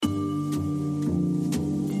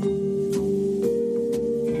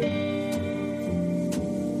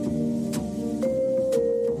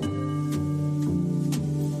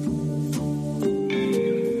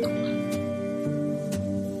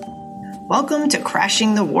Welcome to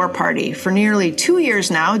Crashing the War Party. For nearly 2 years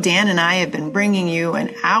now, Dan and I have been bringing you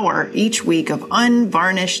an hour each week of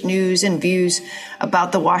unvarnished news and views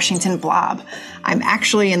about the Washington blob. I'm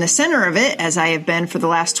actually in the center of it, as I have been for the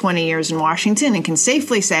last 20 years in Washington, and can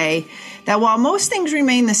safely say that while most things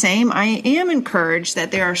remain the same, I am encouraged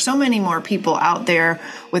that there are so many more people out there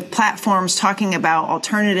with platforms talking about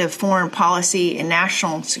alternative foreign policy and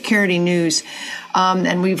national security news.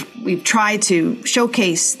 And we've tried to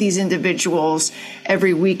showcase these individuals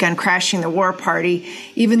every week on Crashing the War Party,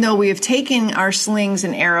 even though we have taken our slings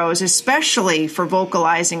and arrows, especially for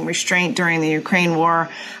vocalizing restraint during the Ukraine war.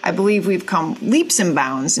 I believe we've come leaps and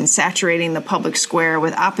bounds in saturating the public square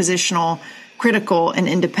with oppositional, critical, and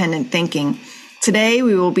independent thinking. Today,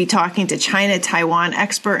 we will be talking to China-Taiwan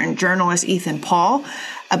expert and journalist Ethan Paul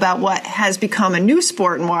about what has become a new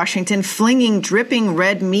sport in Washington, flinging dripping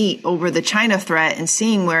red meat over the China threat and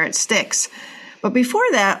seeing where it sticks. But before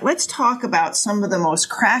that, let's talk about some of the most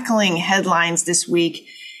crackling headlines this week.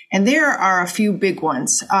 And there are a few big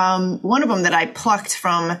ones. One of them that I plucked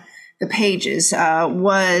from the pages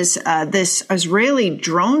was this Israeli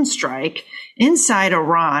drone strike inside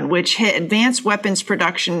Iran, which hit an advanced weapons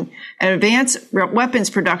production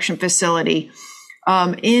facility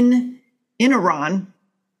in Iran.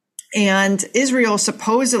 And Israel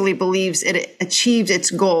supposedly believes it achieved its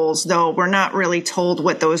goals, though we're not really told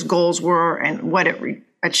what those goals were and what it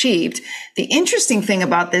achieved. The interesting thing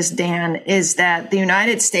about this, Dan, is that the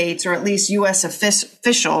United States, or at least U.S.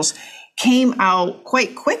 officials, came out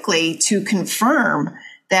quite quickly to confirm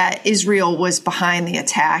that Israel was behind the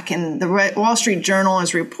attack. And the Wall Street Journal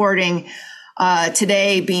is reporting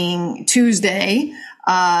today, being Tuesday,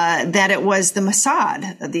 that it was the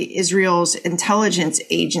Mossad, the Israel's intelligence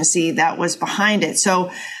agency, that was behind it.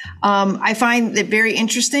 So I find it very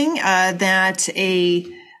interesting that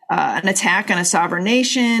an attack on a sovereign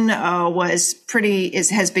nation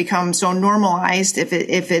has become so normalized if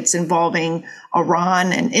it's involving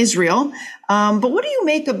Iran and Israel. But what do you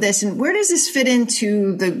make of this, and where does this fit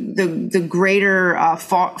into the greater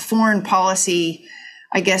foreign policy,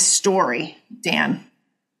 I guess, story, Dan?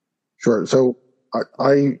 Sure. So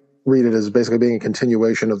I read it as basically being a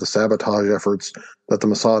continuation of the sabotage efforts that the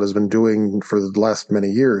Mossad has been doing for the last many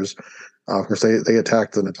years. Of course, they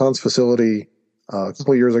attacked the Natanz facility a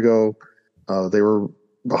couple of years ago. They were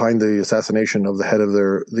behind the assassination of the head of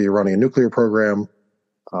the Iranian nuclear program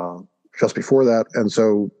just before that. And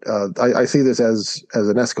so I see this as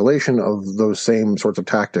an escalation of those same sorts of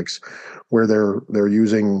tactics, where they're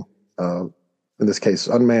using, in this case,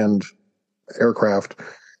 unmanned aircraft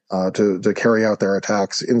to carry out their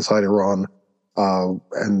attacks inside Iran,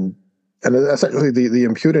 and essentially the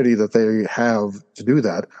impunity that they have to do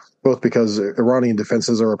that, both because Iranian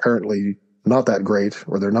defenses are apparently not that great,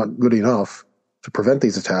 or they're not good enough to prevent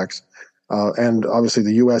these attacks, and obviously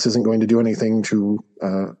the U.S. isn't going to do anything to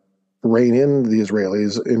rein in the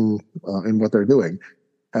Israelis in what they're doing,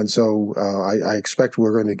 and so I expect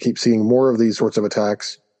we're going to keep seeing more of these sorts of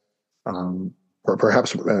attacks. Or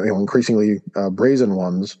perhaps increasingly brazen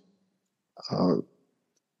ones,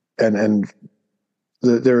 and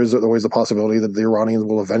there is always the possibility that the Iranians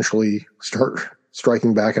will eventually start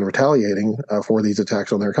striking back and retaliating for these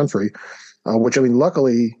attacks on their country, which,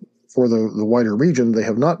 luckily for the wider region, they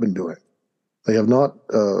have not been doing. They have not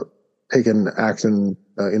taken action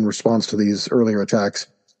in response to these earlier attacks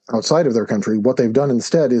outside of their country. What they've done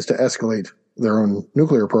instead is to escalate their own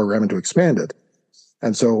nuclear program and to expand it.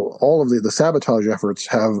 And so all of the sabotage efforts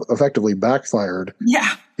have effectively backfired.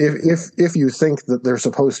 Yeah. If you think that they're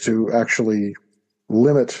supposed to actually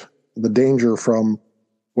limit the danger from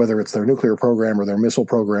whether it's their nuclear program or their missile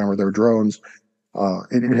program or their drones,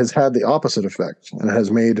 it has had the opposite effect, and it has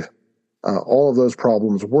made all of those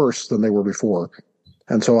problems worse than they were before.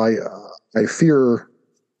 And so I fear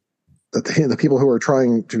that the people who are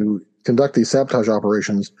trying to conduct these sabotage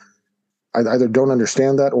operations either don't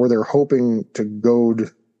understand that, or they're hoping to goad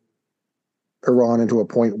Iran into a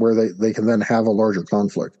point where they can then have a larger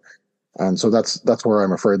conflict. And so that's where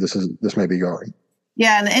I'm afraid this may be going.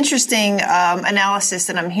 Yeah, and the interesting analysis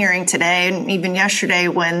that I'm hearing today, and even yesterday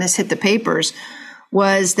when this hit the papers,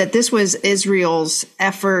 was that this was Israel's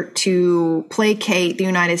effort to placate the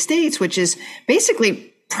United States, which is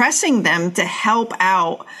basically pressing them to help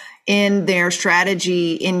out in their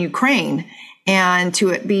strategy in Ukraine, and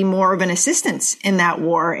to be more of an assistance in that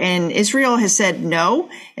war. And Israel has said no,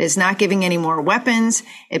 it is not giving any more weapons.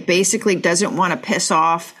 It basically doesn't want to piss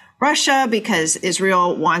off Russia, because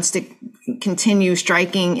Israel wants to, continue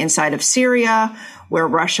striking inside of Syria, where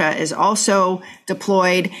Russia is also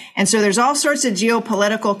deployed. And so there's all sorts of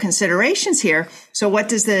geopolitical considerations here. So what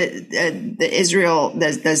does the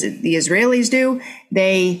Israelis do?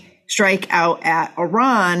 They strike out at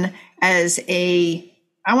Iran as I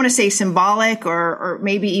want to say symbolic or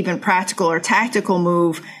maybe even practical or tactical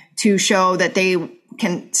move to show that they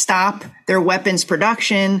can stop their weapons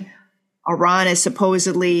production. Iran is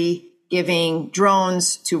supposedly giving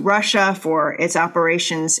drones to Russia for its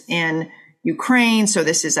operations in Ukraine. So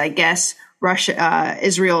this is, I guess,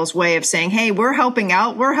 Israel's way of saying, hey, we're helping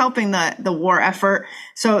out. We're helping the war effort.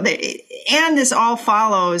 And this all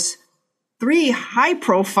follows 3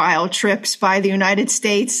 high-profile trips by the United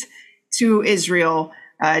States to Israel.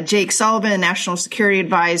 Jake Sullivan, National Security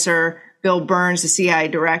Advisor, Bill Burns, the CIA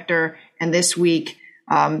Director, and this week,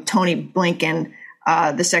 Tony Blinken,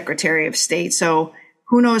 the Secretary of State. So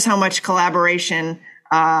who knows how much collaboration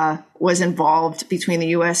was involved between the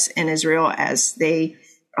U.S. and Israel as they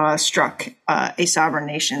struck a sovereign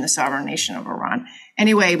nation, the sovereign nation of Iran.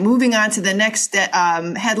 Anyway, moving on to the next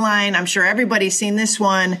headline. I'm sure everybody's seen this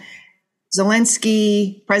one.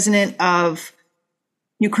 Zelensky, president of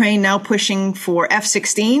Ukraine, now pushing for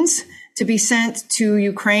F-16s to be sent to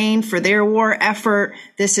Ukraine for their war effort.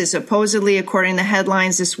 This is supposedly, according to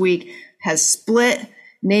headlines this week, has split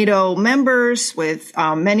NATO members, with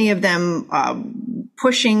many of them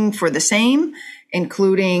pushing for the same,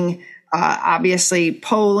 including obviously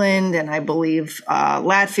Poland and I believe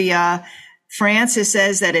Latvia. France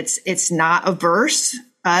says that it's not averse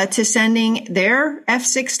to sending their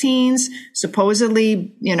F-16s.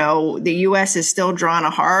 Supposedly, the U.S. is still drawing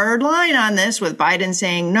a hard line on this, with Biden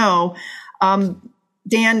saying no.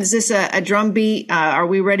 Dan, is this a drumbeat? Are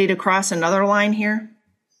we ready to cross another line here?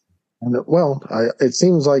 Well, it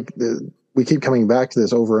seems like we keep coming back to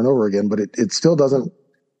this over and over again, but it still doesn't.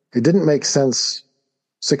 It didn't make sense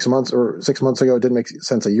 6 months ago. It didn't make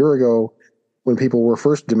sense a year ago when people were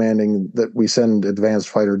first demanding that we send advanced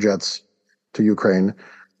fighter jets to Ukraine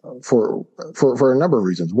for a number of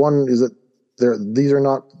reasons. One is that these are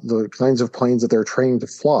not the kinds of planes that they're trained to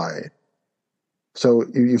fly. So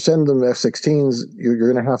you send them F-16s,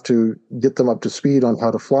 you're going to have to get them up to speed on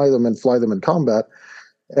how to fly them in combat.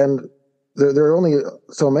 And there are only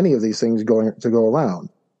so many of these things going to go around.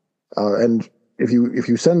 And if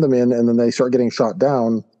you send them in and then they start getting shot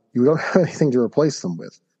down, you don't have anything to replace them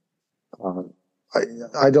with.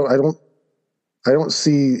 I don't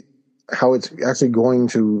see how it's actually going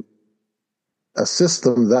to assist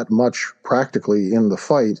them that much practically in the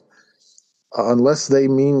fight, unless they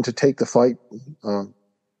mean to take the fight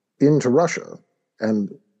into Russia. And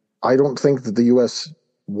I don't think that the U.S.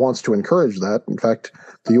 wants to encourage that. In fact,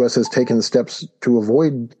 the U.S. has taken steps to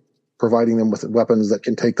avoid providing them with weapons that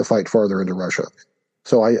can take the fight farther into Russia.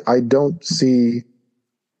 So I don't see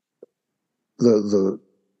the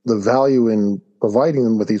value in providing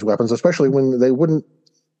them with these weapons, especially when they wouldn't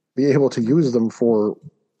be able to use them for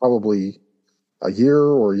probably a year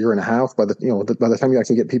or a year and a half by the time you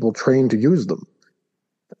actually get people trained to use them.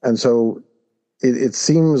 And so it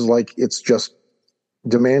seems like it's just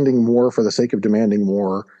demanding more for the sake of demanding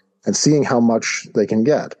more and seeing how much they can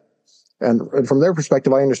get. And from their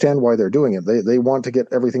perspective, I understand why they're doing it. They want to get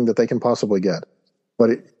everything that they can possibly get. But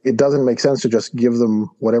it doesn't make sense to just give them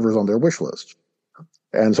whatever's on their wish list.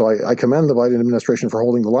 And so I commend the Biden administration for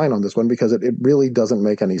holding the line on this one, because it really doesn't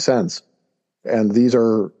make any sense. And these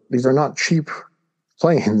are not cheap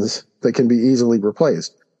planes that can be easily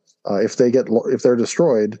replaced. If they're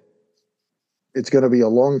destroyed, it's going to be a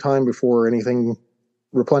long time before anything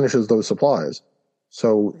replenishes those supplies.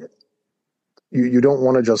 So you don't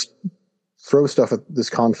want to just throw stuff at this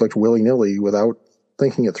conflict willy-nilly without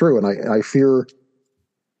thinking it through. And I fear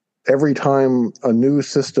every time a new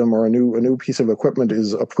system or a new piece of equipment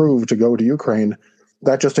is approved to go to Ukraine,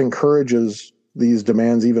 that just encourages these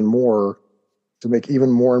demands even more, to make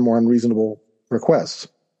even more and more unreasonable requests.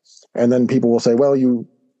 And then people will say, well, you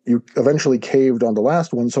eventually caved on the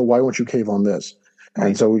last one, so why won't you cave on this? Right.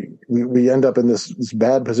 And so we end up in this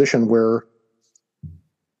bad position where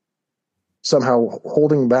somehow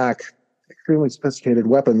holding back extremely sophisticated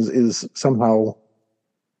weapons is somehow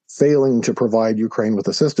failing to provide Ukraine with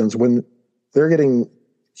assistance, when they're getting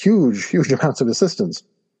huge amounts of assistance,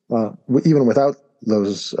 even without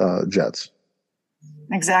those jets.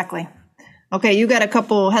 Exactly. Okay, you got a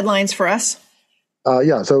couple headlines for us?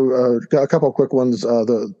 Yeah, so a couple of quick ones.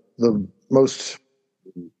 The most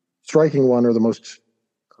striking one, or the most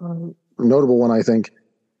notable one, I think,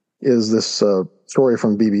 is this story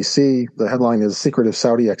from BBC. The headline is "Secretive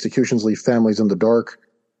Saudi Executions Leave Families in the Dark."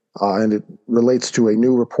 and it relates to a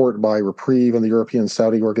new report by Reprieve and the European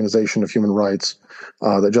Saudi Organization of Human Rights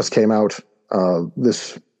that just came out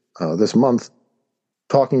this month,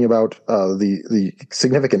 talking about the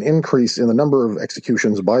significant increase in the number of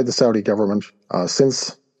executions by the Saudi government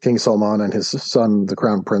since King Salman and his son, the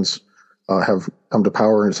Crown Prince, have come to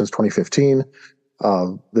power since 2015.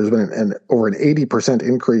 There's been over an 80%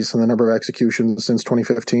 increase in the number of executions since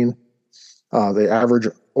 2015. They average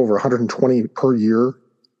over 120 per year.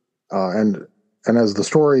 And as the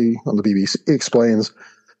story on the BBC explains,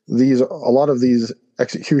 a lot of these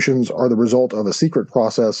executions are the result of a secret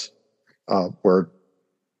process where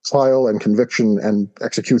trial and conviction and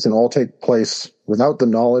execution all take place without the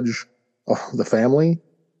knowledge of the family.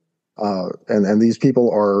 And these people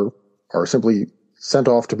are simply sent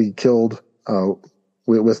off to be killed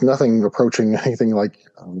with nothing approaching anything like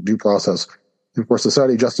due process. Of course, the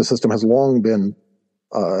Saudi justice system has long been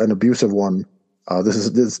an abusive one.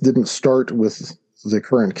 This didn't start with the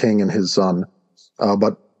current king and his son,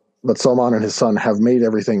 but Salman and his son have made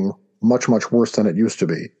everything much, much worse than it used to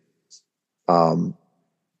be.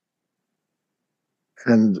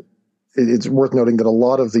 And it's worth noting that a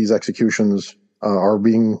lot of these executions are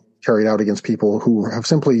being carried out against people who have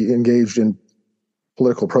simply engaged in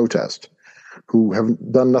political protest, who have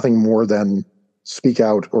done nothing more than speak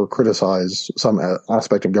out or criticize some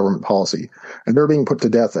aspect of government policy, and they're being put to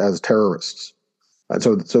death as terrorists. And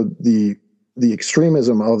so the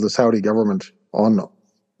extremism of the Saudi government on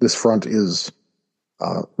this front is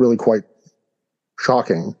really quite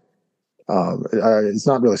shocking. It's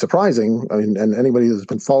not really surprising. I mean, and anybody who's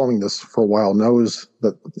been following this for a while knows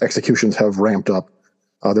that executions have ramped up.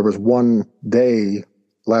 There was one day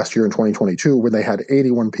last year in 2022 when they had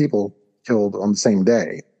 81 people killed on the same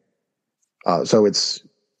day. So it's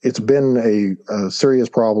been a serious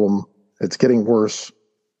problem. It's getting worse,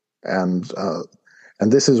 and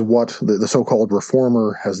this is what the so-called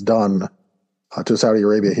reformer has done to Saudi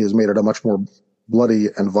Arabia. He has made it a much more bloody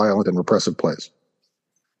and violent and repressive place.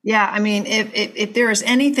 Yeah, I mean, if there is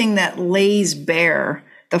anything that lays bare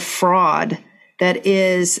the fraud that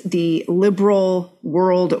is the liberal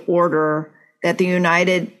world order that the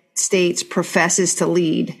United States professes to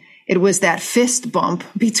lead, it was that fist bump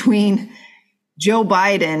between Joe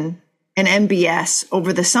Biden and MBS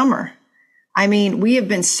over the summer. I mean, we have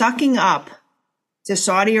been sucking up to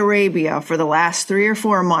Saudi Arabia for the last 3 or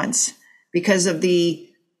 4 months because of the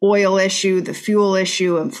oil issue, the fuel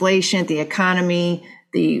issue, inflation, the economy,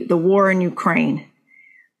 the war in Ukraine.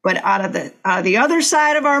 But out of the other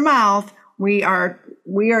side of our mouth, we are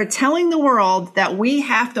telling the world that we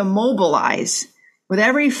have to mobilize with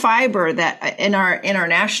every fiber that in our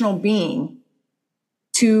national being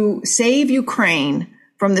to save Ukraine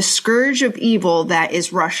from the scourge of evil that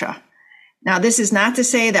is Russia. Now, this is not to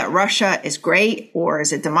say that Russia is great or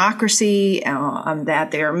is a democracy, that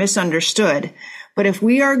they are misunderstood. But if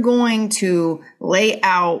we are going to lay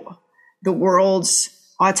out the world's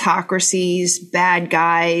autocracies, bad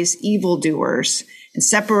guys, evildoers, and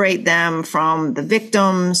separate them from the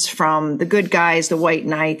victims, from the good guys, the white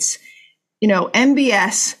knights,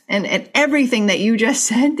 MBS and everything that you just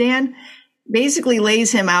said, Dan, basically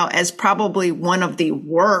lays him out as probably one of the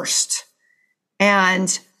worst.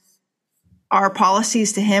 And our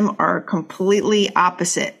policies to him are completely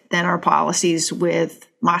opposite than our policies with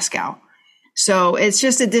Moscow. So it's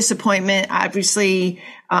just a disappointment, obviously,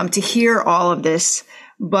 to hear all of this.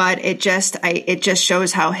 But it just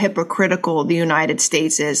shows how hypocritical the United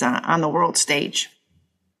States is on the world stage.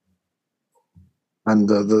 And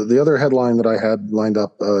the other headline that I had lined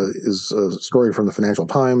up is a story from the Financial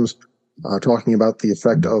Times talking about the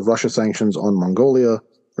effect of Russia sanctions on Mongolia.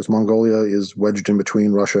 Because Mongolia is wedged in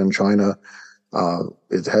between Russia and China.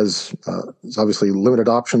 It has it's obviously limited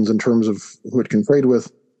options in terms of who it can trade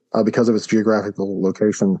with because of its geographical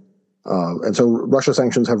location. And so Russia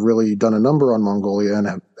sanctions have really done a number on Mongolia and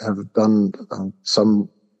have done some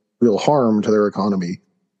real harm to their economy.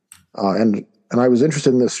 And I was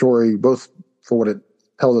interested in this story both for what it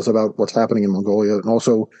tells us about what's happening in Mongolia and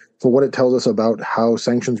also for what it tells us about how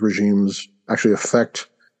sanctions regimes actually affect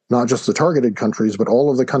not just the targeted countries, but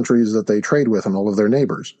all of the countries that they trade with and all of their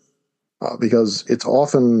neighbors. Because it's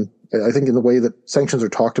often, I think in the way that sanctions are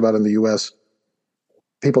talked about in the U.S.,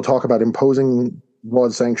 people talk about imposing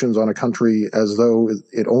broad sanctions on a country as though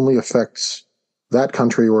it only affects that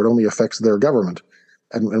country or it only affects their government.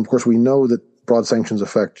 And of course, we know that broad sanctions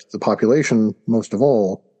affect the population most of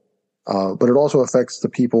all, but it also affects the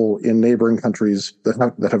people in neighboring countries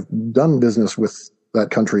that have done business with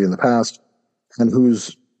that country in the past and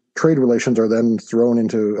whose trade relations are then thrown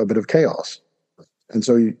into a bit of chaos. And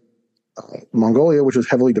so Mongolia, which is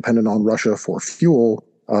heavily dependent on Russia for fuel,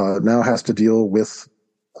 now has to deal with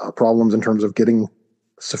problems in terms of getting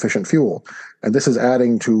sufficient fuel. And this is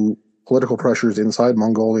adding to political pressures inside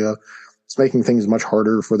Mongolia. It's making things much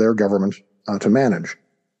harder for their government to manage.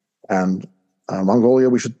 And Mongolia,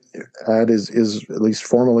 we should add, is at least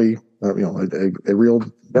formally, a real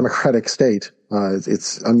democratic state.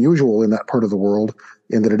 It's unusual in that part of the world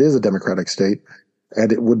in that it is a democratic state,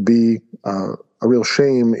 and it would be a real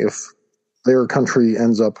shame if their country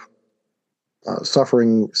ends up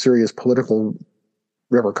suffering serious political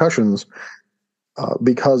repercussions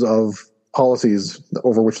because of policies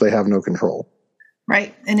over which they have no control.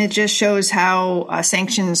 Right. And it just shows how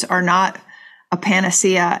sanctions are not a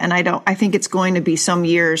panacea. And I think it's going to be some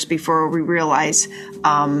years before we realize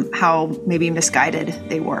how maybe misguided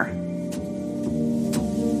they were.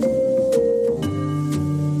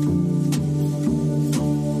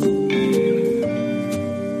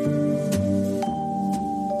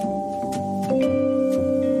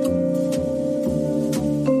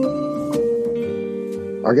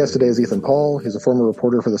 Our guest today is Ethan Paul. He's a former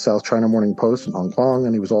reporter for the South China Morning Post in Hong Kong,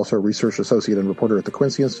 and he was also a research associate and reporter at the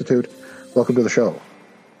Quincy Institute. Welcome to the show.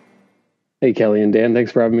 Hey, Kelly and Dan.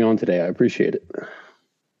 Thanks for having me on today. I appreciate it.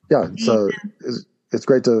 Yeah, it's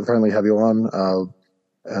great to finally have you on.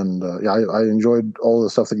 I enjoyed all the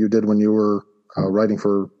stuff that you did when you were writing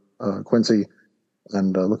for Quincy,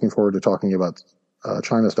 and looking forward to talking about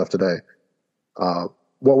China stuff today.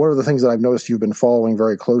 One of the things that I've noticed you've been following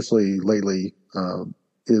very closely lately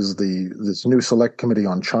is this new select committee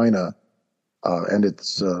on China and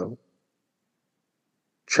its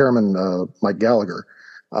chairman, Mike Gallagher.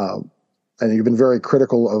 And you've been very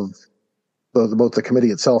critical of both the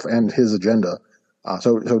committee itself and his agenda.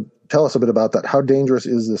 So tell us a bit about that. How dangerous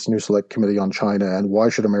is this new select committee on China, and why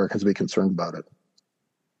should Americans be concerned about it?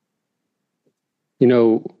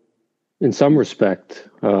 In some respect,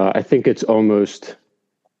 I think it's almost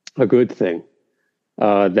a good thing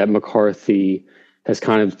that McCarthy has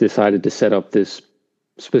kind of decided to set up this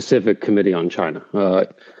specific committee on China. The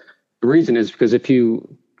reason is because if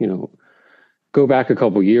you go back a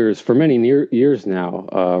couple years, for many years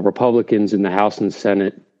now, Republicans in the House and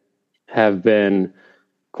Senate have been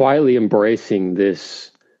quietly embracing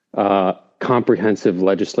this comprehensive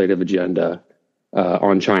legislative agenda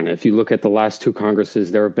on China. If you look at the last two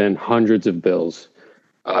Congresses, there have been hundreds of bills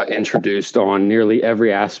introduced on nearly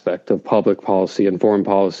every aspect of public policy and foreign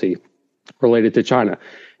policy related to China.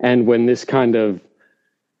 And when this kind of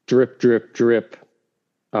drip,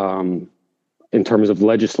 in terms of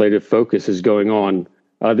legislative focus is going on,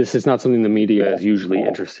 this is not something the media is usually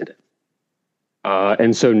interested in.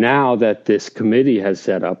 And so now that this committee has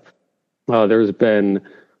set up, there's been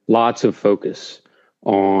lots of focus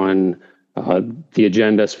on the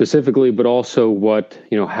agenda specifically, but also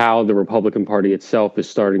how the Republican Party itself is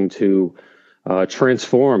starting to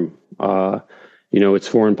transform, its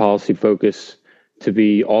foreign policy focus to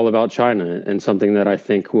be all about China, and something that I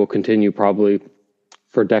think will continue probably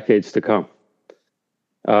for decades to come.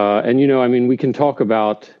 We can talk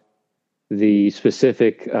about the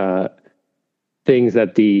specific things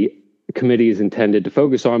that the committee is intended to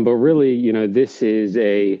focus on, but really, this is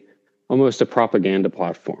almost a propaganda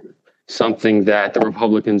platform, something that the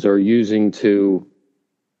Republicans are using to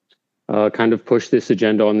kind of push this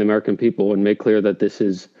agenda on the American people and make clear that this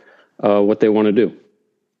is what they want to do.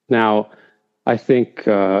 Now, I think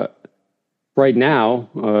right now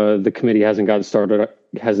the committee hasn't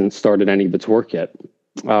started any of its work yet.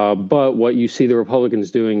 But what you see the Republicans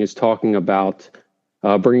doing is talking about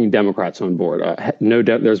bringing Democrats on board.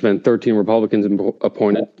 There's been 13 Republicans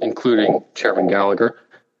appointed, including Chairman Gallagher.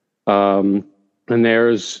 And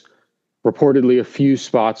there's reportedly a few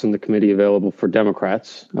spots on the committee available for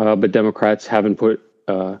Democrats, but Democrats haven't put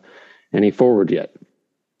any forward yet.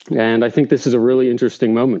 And I think this is a really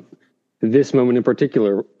interesting moment, this moment in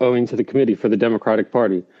particular, owing to the committee for the Democratic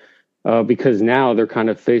Party, because now they're kind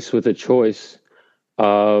of faced with a choice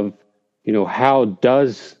of, how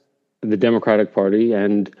does the Democratic Party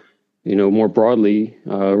and, more broadly,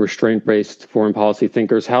 restraint-based foreign policy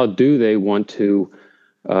thinkers, how do they want to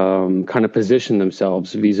kind of position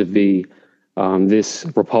themselves vis-a-vis this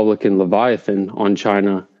Republican Leviathan on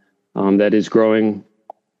China that is growing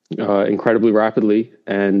incredibly rapidly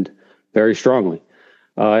and very strongly.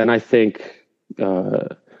 And I think,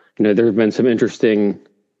 there have been some interesting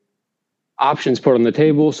options put on the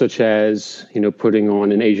table, such as, putting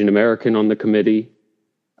on an Asian American on the committee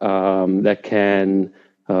that can,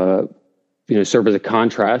 serve as a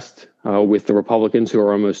contrast with the Republicans, who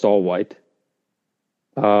are almost all white.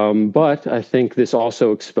 But I think this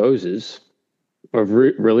also exposes a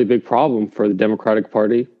really big problem for the Democratic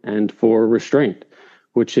Party and for restraint,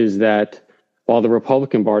 which is that while the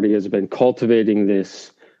Republican Party has been cultivating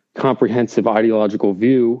this comprehensive ideological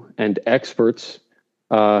view and experts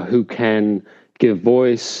who can give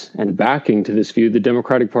voice and backing to this view, the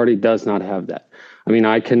Democratic Party does not have that. I mean,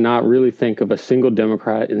 I cannot really think of a single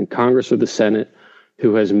Democrat in Congress or the Senate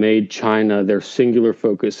who has made China their singular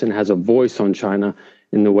focus and has a voice on China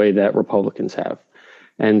in the way that Republicans have.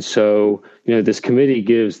 And so, this committee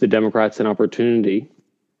gives the Democrats an opportunity,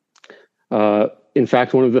 in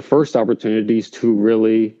fact, one of the first opportunities to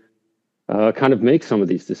really kind of make some of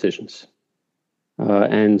these decisions.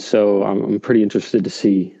 And so I'm pretty interested to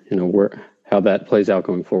see, how that plays out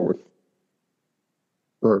going forward.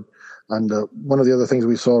 Sure. And one of the other things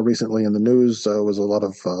we saw recently in the news was a lot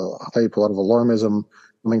of hype, a lot of alarmism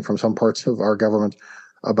coming from some parts of our government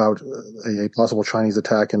about a possible Chinese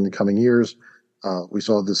attack in the coming years. We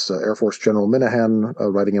saw this Air Force General Minahan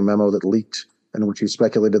writing a memo that leaked in which he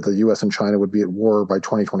speculated the U.S. and China would be at war by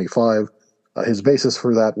 2025. His basis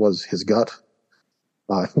for that was his gut.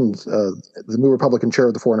 The new Republican chair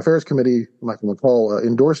of the Foreign Affairs Committee, Michael McCaul,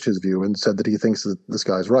 endorsed his view and said that he thinks that this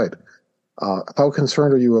guy's right. How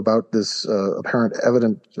concerned are you about this apparent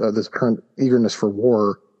eagerness for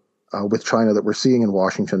war with China that we're seeing in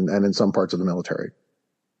Washington and in some parts of the military?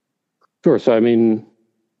 Sure. So,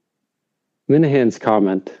 Minahan's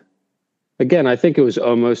comment, again, I think it was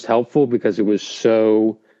almost helpful because it was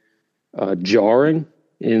so jarring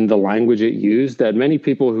in the language it used that many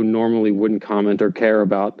people who normally wouldn't comment or care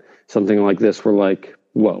about something like this were like,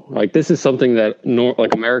 whoa, like this is something that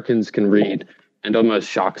Americans can read and almost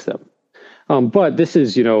shocks them. But this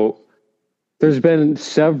is, there's been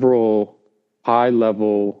several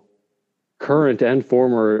high-level current and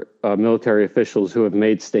former military officials who have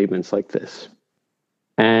made statements like this.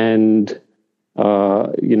 And,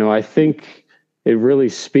 I think it really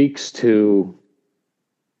speaks to,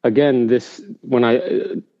 again,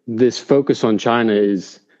 this focus on China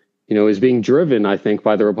is being driven, I think,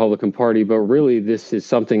 by the Republican Party, but really this is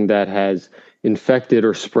something that has infected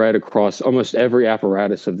or spread across almost every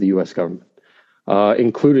apparatus of the U.S. government,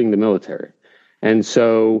 including the military. And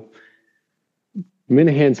so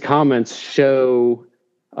Minahan's comments show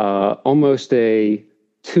almost a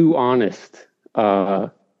too honest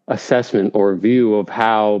assessment or view of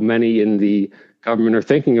how many in the government are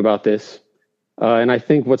thinking about this. And I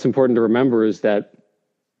think what's important to remember is that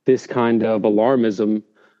this kind of alarmism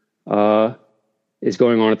is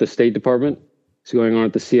going on at the State Department, it's going on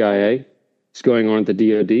at the CIA, it's going on at the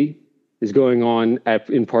DOD, is going on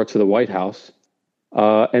in parts of the White House.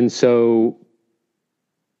 And so,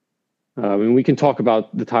 we can talk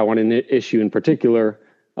about the Taiwan issue in particular,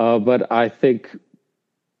 but I think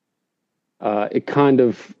it kind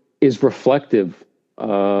of is reflective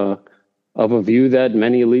of a view that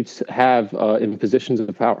many elites have in positions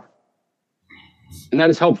of power. And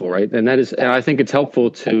that is helpful, right? And I think it's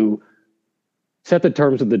helpful to set the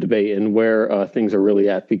terms of the debate and where things are really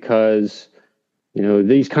at, because,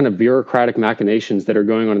 these kind of bureaucratic machinations that are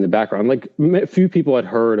going on in the background, like few people had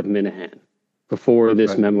heard of Minahan before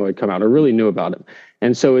this memo had come out or really knew about him.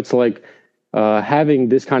 And so it's like having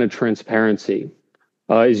this kind of transparency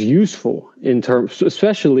is useful in terms,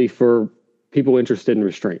 especially for people interested in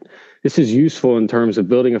restraint. This is useful in terms of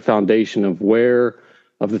building a foundation of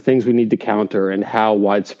the things we need to counter and how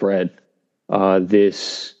widespread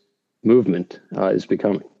this movement is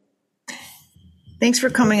becoming. Thanks for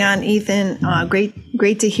coming on, Ethan.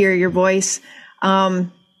 Great to hear your voice. I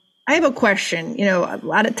have a question. A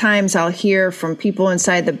lot of times I'll hear from people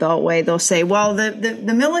inside the Beltway, they'll say, well,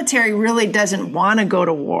 the military really doesn't want to go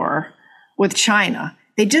to war with China.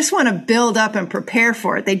 They just want to build up and prepare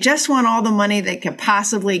for it. They just want all the money they could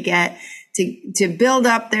possibly get to build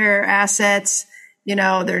up their assets,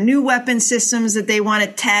 their new weapon systems that they want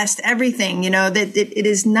to test, everything, that it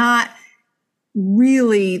is not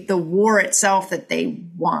really the war itself that they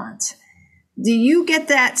want. Do you get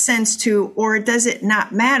that sense too, or does it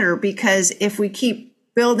not matter? Because if we keep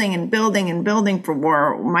building and building and building for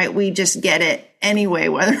war, might we just get it anyway,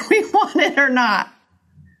 whether we want it or not?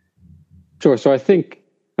 Sure. So I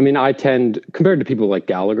tend, compared to people like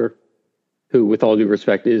Gallagher, who, with all due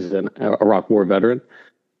respect, is an Iraq War veteran,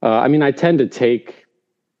 I tend to take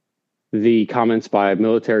the comments by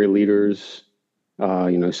military leaders,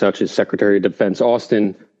 such as Secretary of Defense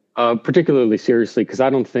Austin, particularly seriously, because I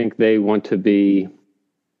don't think they want to be,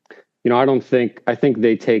 I think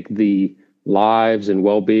they take the lives and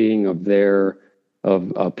well-being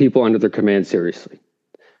of people under their command seriously.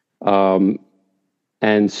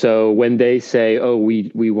 And so when they say, oh,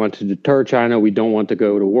 we want to deter China, we don't want to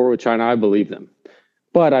go to war with China, I believe them.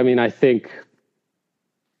 But I think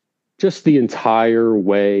just the entire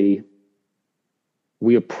way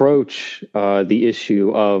we approach the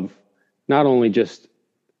issue of not only just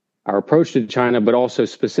our approach to China, but also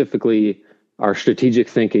specifically our strategic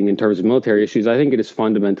thinking in terms of military issues, I think it is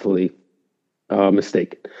fundamentally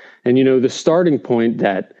mistaken. And, the starting point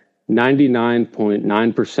that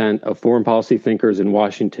 99.9% of foreign policy thinkers in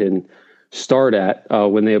Washington start at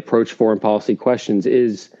when they approach foreign policy questions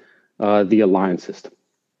is the alliance system,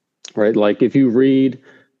 right? Like if you read,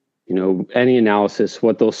 any analysis,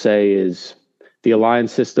 what they'll say is the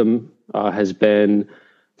alliance system has been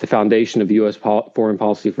the foundation of U.S. foreign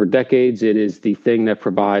policy for decades. It is the thing that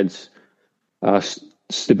provides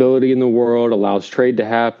stability in the world, allows trade to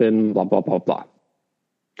happen, blah, blah, blah, blah.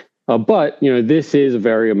 But, this is a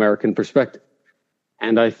very American perspective.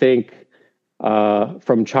 And I think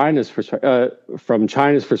from China's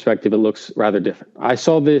perspective, it looks rather different. I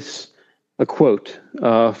saw a quote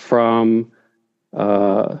from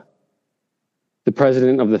the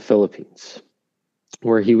president of the Philippines,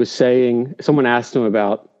 where he was saying, someone asked him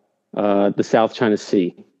about the South China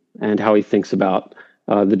Sea and how he thinks about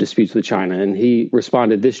the disputes with China. And he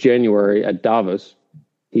responded this January at Davos.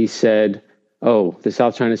 He said, "Oh, the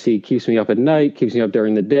South China Sea keeps me up at night, keeps me up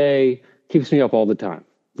during the day, keeps me up all the time.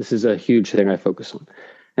 This is a huge thing I focus on."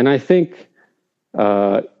 And I think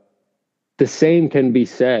the same can be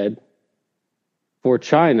said for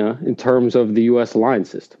China in terms of the U.S. alliance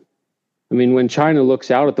system. I mean, when China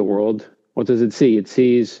looks out at the world, what does it see? It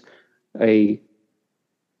sees a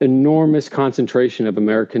enormous concentration of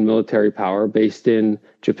American military power based in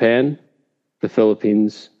Japan, the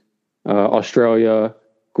Philippines, Australia,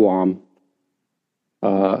 Guam,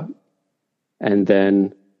 and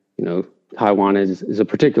then, Taiwan is a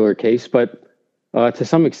particular case. But to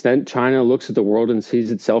some extent, China looks at the world and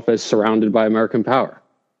sees itself as surrounded by American power,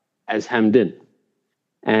 as hemmed in.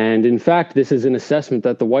 And in fact, this is an assessment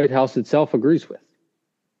that the White House itself agrees with.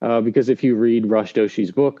 Because if you read Rush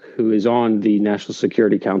Doshi's book, who is on the National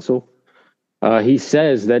Security Council, he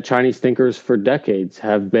says that Chinese thinkers for decades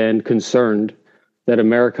have been concerned that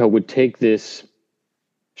America would take this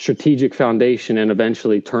strategic foundation and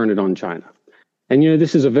eventually turn it on China. And,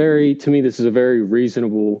 this is a very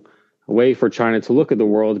reasonable way for China to look at the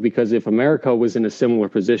world, because if America was in a similar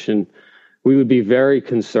position, we would be very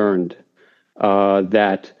concerned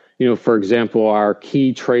that, for example, our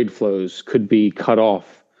key trade flows could be cut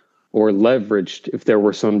off or leveraged if there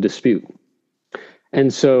were some dispute.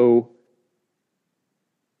 And so,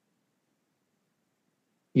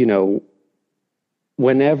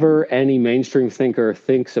 whenever any mainstream thinker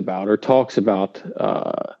thinks about or talks about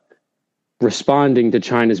responding to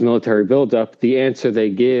China's military buildup, the answer they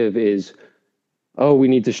give is, oh, we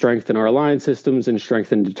need to strengthen our alliance systems and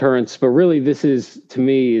strengthen deterrence. But really, this is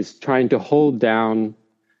trying to hold down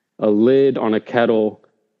a lid on a kettle,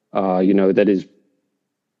 that is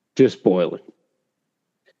just boiling.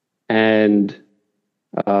 And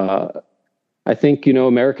I think,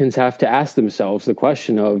 Americans have to ask themselves the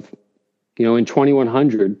question of, in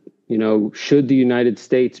 2100, should the United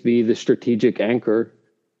States be the strategic anchor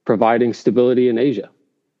providing stability in Asia,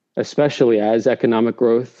 especially as economic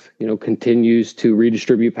growth, continues to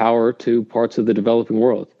redistribute power to parts of the developing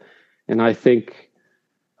world? And I think,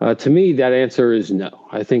 to me, that answer is no.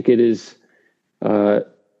 I think it's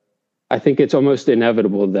almost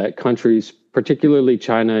inevitable that countries, particularly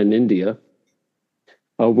China and India,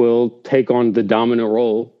 will take on the dominant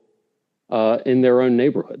role in their own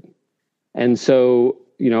neighborhood. And so,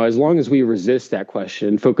 as long as we resist that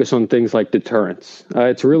question, focus on things like deterrence,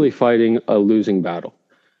 it's really fighting a losing battle.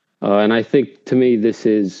 And I think, to me, this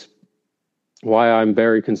is why I'm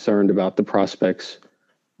very concerned about the prospects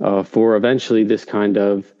for eventually this kind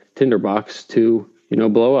of tinderbox to,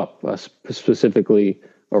 blow up, specifically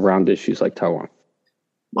around issues like Taiwan.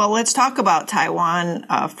 Well, let's talk about Taiwan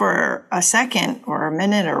for a second or a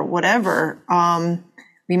minute or whatever.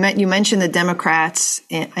 You mentioned the Democrats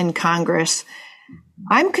in Congress.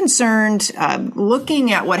 I'm concerned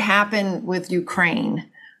looking at what happened with Ukraine,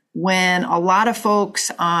 when a lot of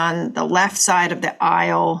folks on the left side of the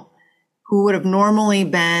aisle who would have normally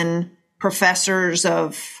been professors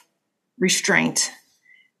of restraint,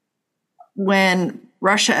 when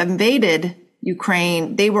Russia invaded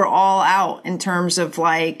Ukraine, they were all out in terms of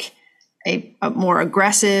like a more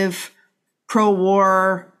aggressive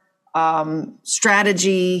pro-war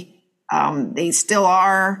strategy. They still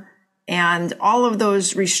are. And all of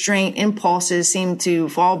those restraint impulses seem to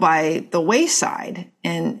fall by the wayside.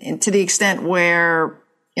 And to the extent where,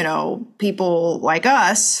 people like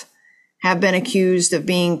us have been accused of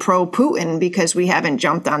being pro-Putin because we haven't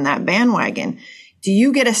jumped on that bandwagon. Do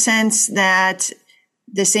you get a sense that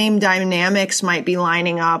the same dynamics might be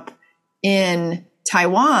lining up in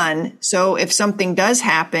Taiwan. So if something does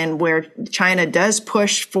happen where China does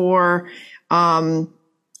push for a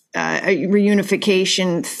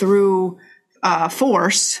reunification through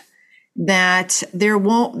force, that there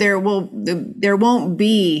won't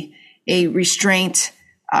be a restraint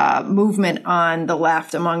movement on the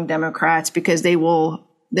left among Democrats, because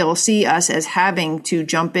they'll see us as having to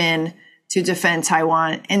jump in to defend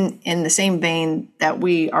Taiwan in the same vein that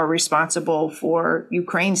we are responsible for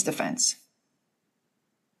Ukraine's defense.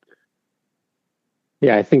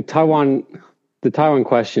 Yeah, I think the Taiwan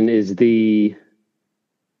question is the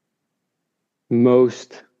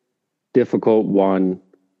most difficult one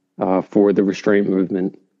for the restraint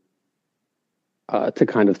movement to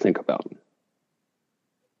kind of think about.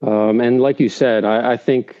 And like you said, I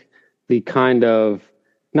think the kind of,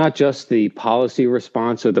 not just the policy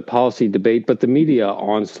response or the policy debate, but the media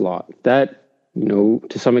onslaught that,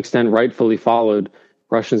 to some extent rightfully followed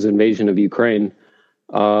Russia's invasion of Ukraine,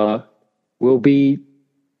 will be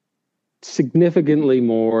significantly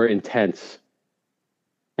more intense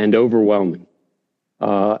and overwhelming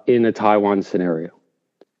in a Taiwan scenario.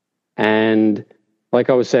 And like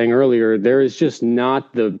I was saying earlier, there is just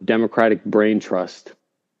not the democratic brain trust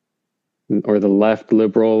or the left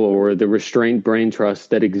liberal or the restrained brain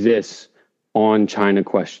trust that exists on China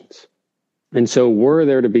questions. And so were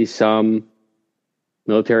there to be some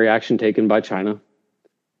military action taken by China,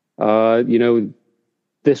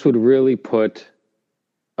 this would really put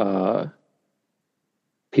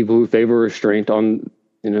people who favor restraint on,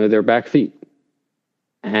 their back feet.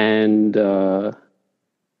 And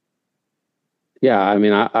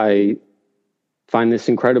I find this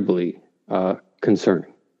incredibly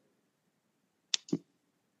concerning.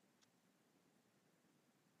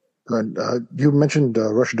 You mentioned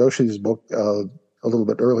Rush Doshi's book a little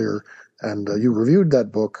bit earlier, and you reviewed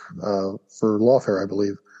that book for Lawfare, I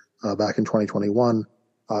believe, back in 2021.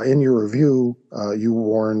 In your review, you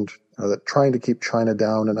warned that trying to keep China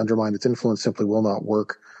down and undermine its influence simply will not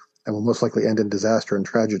work and will most likely end in disaster and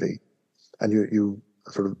tragedy. And you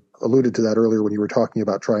sort of alluded to that earlier when you were talking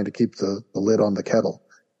about trying to keep the lid on the kettle.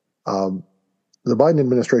 The Biden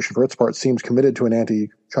administration, for its part, seems committed to an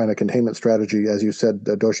anti-China containment strategy. As you said,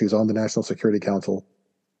 Doshi is on the National Security Council.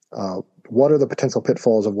 What are the potential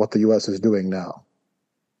pitfalls of what the U.S. is doing now?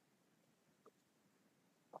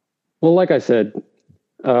 Well, like I said,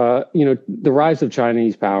 the rise of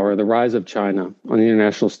Chinese power, the rise of China on the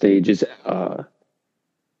international stage is,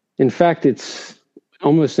 in fact, it's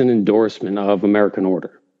almost an endorsement of American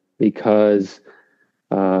order, because,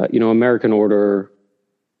 American order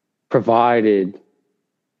provided,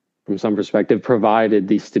 from some perspective,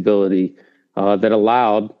 the stability that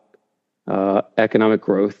allowed economic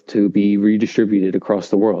growth to be redistributed across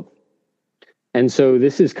the world. And so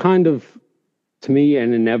this is kind of, to me,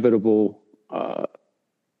 an inevitable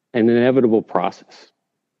process.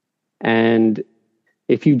 And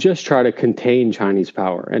if you just try to contain Chinese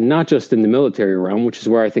power, and not just in the military realm, which is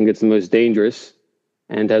where I think it's the most dangerous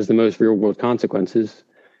and has the most real world consequences,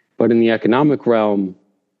 but in the economic realm,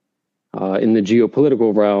 in the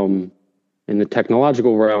geopolitical realm, in the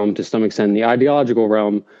technological realm, to some extent, in the ideological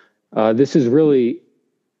realm, this is really,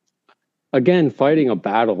 again, fighting a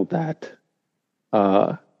battle that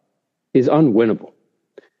is unwinnable.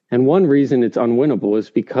 And one reason it's unwinnable is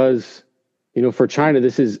because, for China,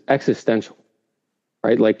 this is existential,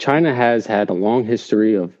 right? Like, China has had a long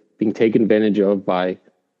history of being taken advantage of by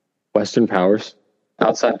Western powers,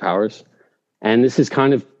 outside powers. And this is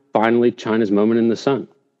kind of finally China's moment in the sun.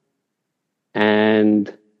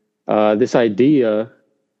 And this idea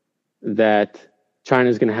that China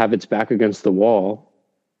is going to have its back against the wall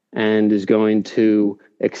and is going to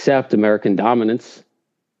accept American dominance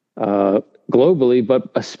globally, but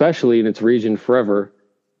especially in its region forever,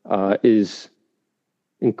 is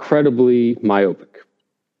incredibly myopic.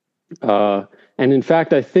 And in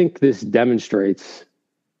fact, I think this demonstrates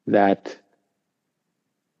that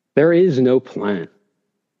there is no plan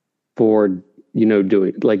for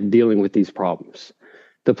dealing with these problems.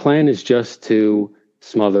 The plan is just to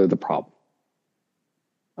smother the problem.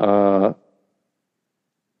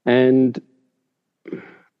 And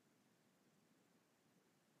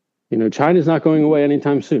China's not going away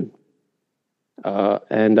anytime soon.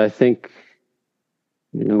 And I think,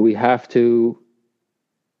 we have to,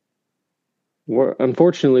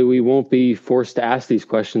 unfortunately, we won't be forced to ask these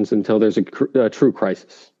questions until there's a true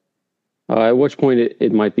crisis, at which point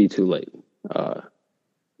it might be too late.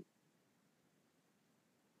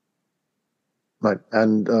 Right.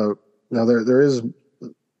 And now there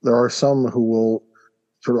are some who will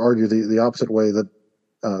sort of argue the opposite way, that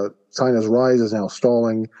China's rise is now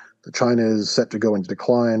stalling, that China is set to go into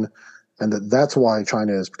decline, and that's why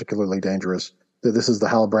China is particularly dangerous. This is the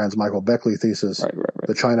Hal Brands Michael Beckley thesis, right.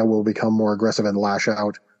 that China will become more aggressive and lash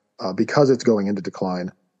out because it's going into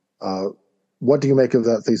decline. What do you make of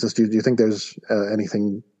that thesis? Do you think there's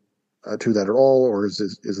anything to that at all, or is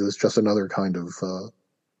this just another kind of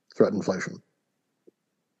threat inflation?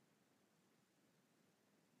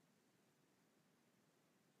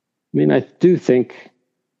 I mean, I do think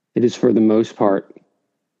it is for the most part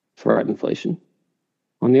threat inflation.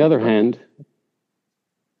 On the other hand,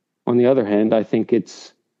 I think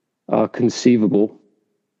it's conceivable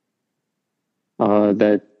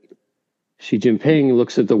that Xi Jinping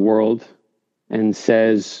looks at the world and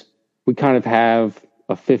says, we kind of have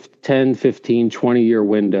a 10, 15, 20-year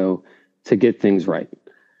window to get things right.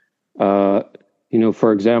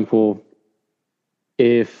 For example,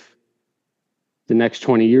 if the next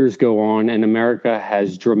 20 years go on and America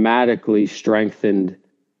has dramatically strengthened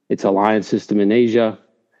its alliance system in Asia,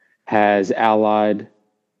 has allied,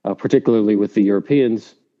 particularly with the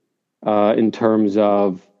Europeans, in terms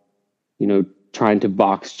of, trying to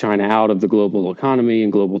box China out of the global economy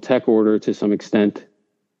and global tech order to some extent,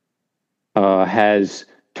 has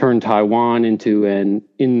turned Taiwan into an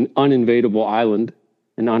uninvadable island,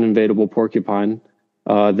 an uninvadable porcupine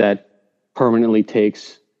that permanently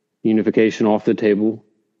takes unification off the table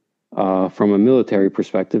from a military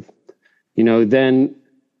perspective, then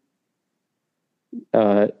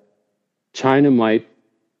China might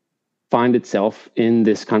find itself in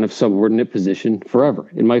this kind of subordinate position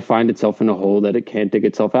forever. It might find itself in a hole that it can't dig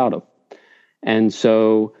itself out of. And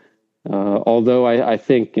so, although I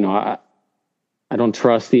think, I don't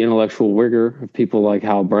trust the intellectual rigor of people like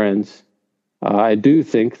Hal Brands, I do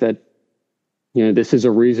think that, this is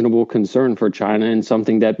a reasonable concern for China and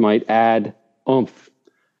something that might add oomph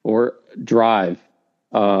or drive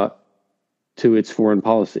to its foreign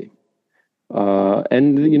policy.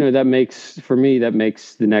 That makes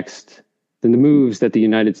the moves that the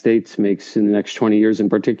United States makes in the next 20 years in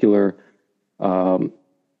particular,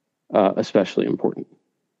 especially important.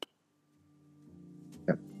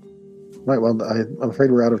 Yeah. Right. Well, I'm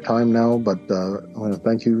afraid we're out of time now, but I want to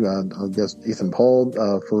thank you, our guest Ethan Paul,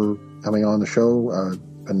 for coming on the show.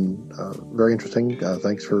 Been very interesting.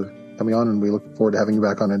 Thanks for coming on, and we look forward to having you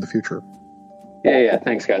back on in the future. Yeah.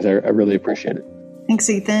 Thanks, guys. I really appreciate it. Thanks,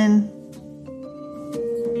 Ethan.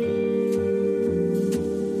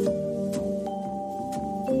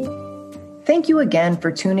 Thank you again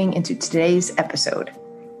for tuning into today's episode.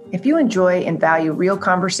 If you enjoy and value real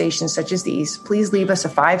conversations such as these, please leave us a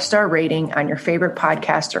 5-star rating on your favorite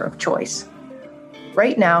podcaster of choice.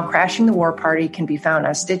 Right now, Crashing the War Party can be found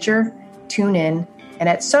on Stitcher, TuneIn, and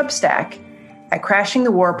at Substack at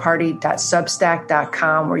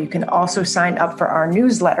crashingthewarparty.substack.com, where you can also sign up for our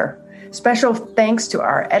newsletter. Special thanks to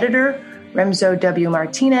our editor, Remzo W.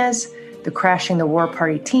 Martinez, the Crashing the War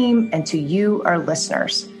Party team, and to you, our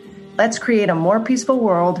listeners. Let's create a more peaceful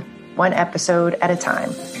world, one episode at a time.